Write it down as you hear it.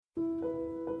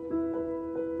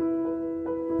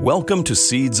Welcome to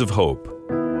Seeds of Hope.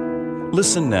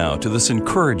 Listen now to this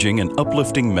encouraging and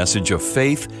uplifting message of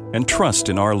faith and trust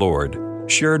in our Lord,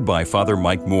 shared by Father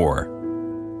Mike Moore.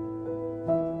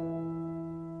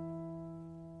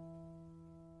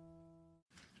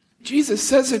 Jesus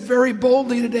says it very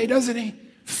boldly today, doesn't he?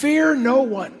 Fear no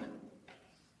one.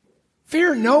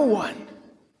 Fear no one.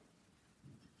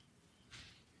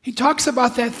 He talks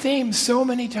about that theme so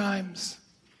many times.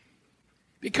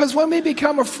 Because when we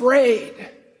become afraid,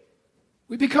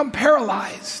 we become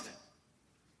paralyzed.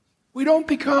 We don't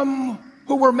become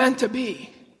who we're meant to be.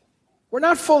 We're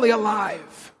not fully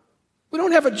alive. We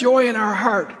don't have a joy in our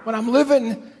heart when I'm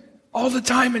living all the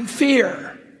time in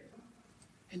fear.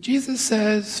 And Jesus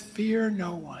says, fear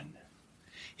no one.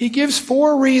 He gives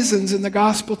 4 reasons in the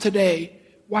gospel today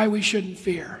why we shouldn't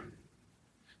fear.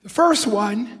 The first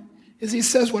one is he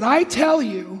says, what I tell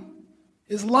you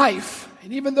is life.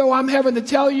 And even though I'm having to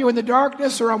tell you in the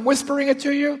darkness or I'm whispering it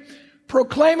to you,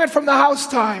 proclaim it from the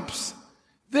housetops.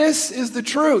 This is the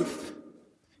truth.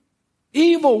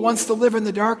 Evil wants to live in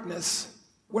the darkness.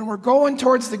 When we're going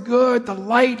towards the good, the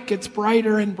light gets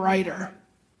brighter and brighter.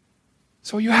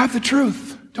 So you have the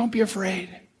truth. Don't be afraid.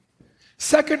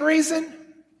 Second reason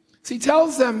is he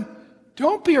tells them,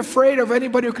 don't be afraid of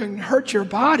anybody who can hurt your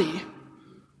body.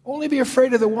 Only be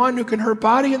afraid of the one who can hurt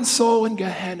body and soul in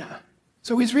Gehenna.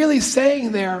 So he's really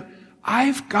saying there,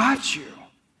 I've got you.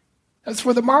 That's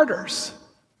for the martyrs.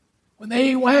 When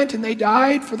they went and they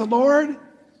died for the Lord,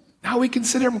 now we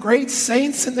consider them great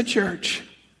saints in the church.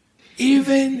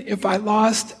 Even if I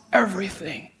lost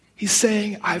everything, he's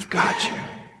saying, I've got you.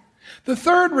 The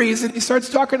third reason, he starts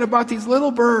talking about these little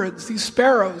birds, these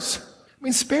sparrows. I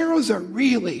mean, sparrows are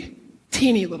really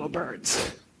teeny little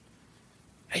birds.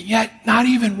 And yet, not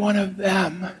even one of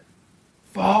them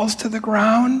falls to the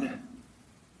ground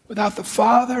without the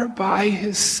Father by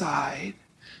his side.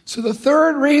 So the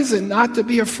third reason not to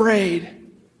be afraid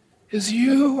is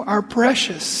you are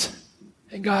precious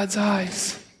in God's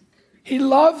eyes. He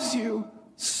loves you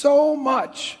so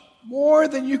much, more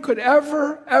than you could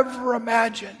ever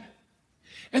imagine.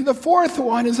 And the fourth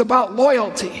one is about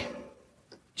loyalty.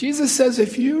 Jesus says,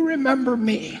 if you remember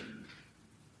me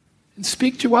and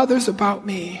speak to others about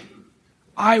me,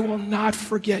 I will not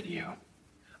forget you.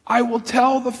 I will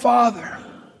tell the Father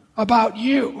about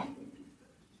you.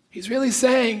 He's really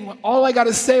saying, all I got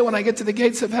to say when I get to the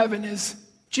gates of heaven is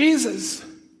Jesus.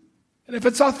 And if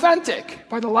it's authentic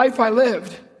by the life I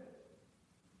lived,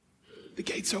 the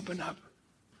gates open up.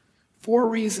 4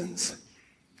 reasons.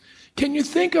 Can you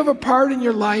think of a part in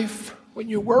your life when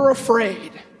you were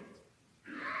afraid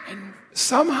and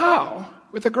somehow,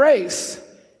 with a grace,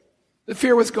 the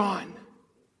fear was gone?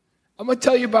 I'm going to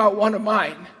tell you about one of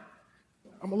mine.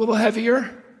 I'm a little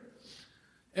heavier.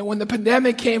 And when the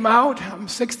pandemic came out, I'm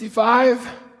 65.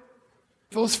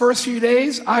 Those first few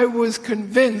days, I was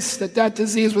convinced that that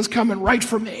disease was coming right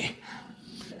for me.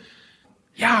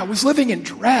 Yeah, I was living in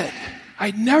dread.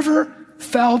 I'd never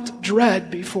felt dread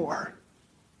before.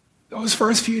 Those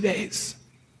first few days.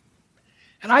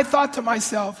 And I thought to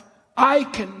myself, I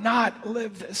cannot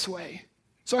live this way.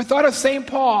 So I thought of St.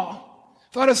 Paul,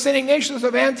 thought of St. Ignatius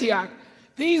of Antioch.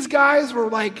 These guys were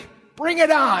like, bring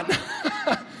it on.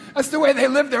 That's the way they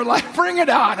lived their life. Bring it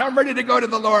on. I'm ready to go to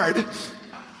the Lord.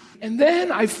 And then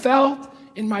I felt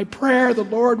in my prayer the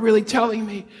Lord really telling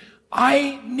me,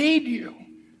 I need you.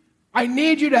 I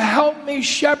need you to help me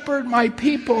shepherd my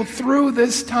people through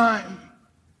this time.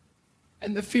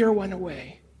 And the fear went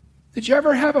away. Did you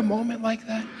ever have a moment like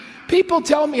that? People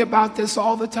tell me about this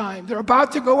all the time. They're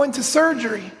about to go into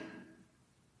surgery.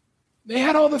 They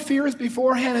had all the fears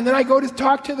beforehand, and then I go to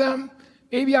talk to them.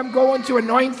 Maybe I'm going to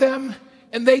anoint them,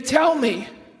 and they tell me,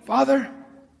 Father,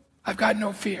 I've got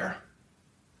no fear.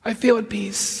 I feel at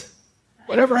peace.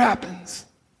 Whatever happens.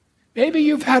 Maybe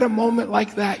you've had a moment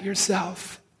like that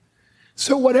yourself.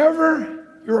 So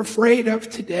whatever you're afraid of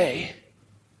today,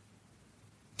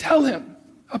 tell him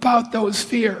about those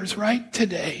fears right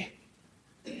today.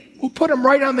 We'll put them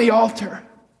right on the altar.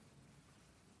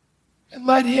 And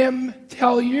let him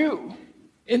tell you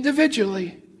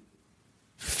individually,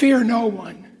 fear no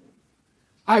one.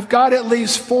 I've got at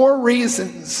least 4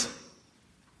 reasons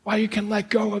why you can let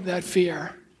go of that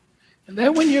fear. And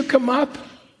then when you come up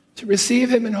to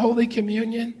receive him in Holy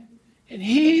Communion, and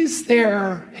he's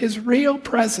there, his real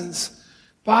presence,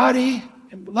 body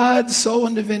and blood, soul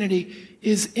and divinity,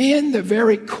 is in the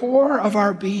very core of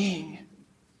our being.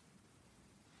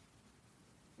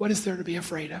 What is there to be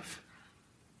afraid of?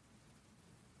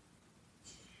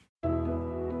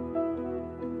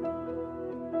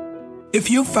 If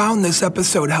you found this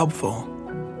episode helpful,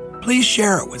 please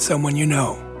share it with someone you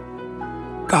know.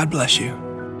 God bless you.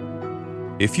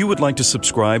 If you would like to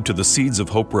subscribe to the Seeds of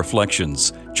Hope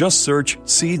Reflections, just search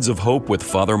Seeds of Hope with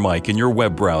Father Mike in your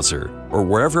web browser or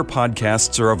wherever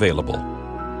podcasts are available.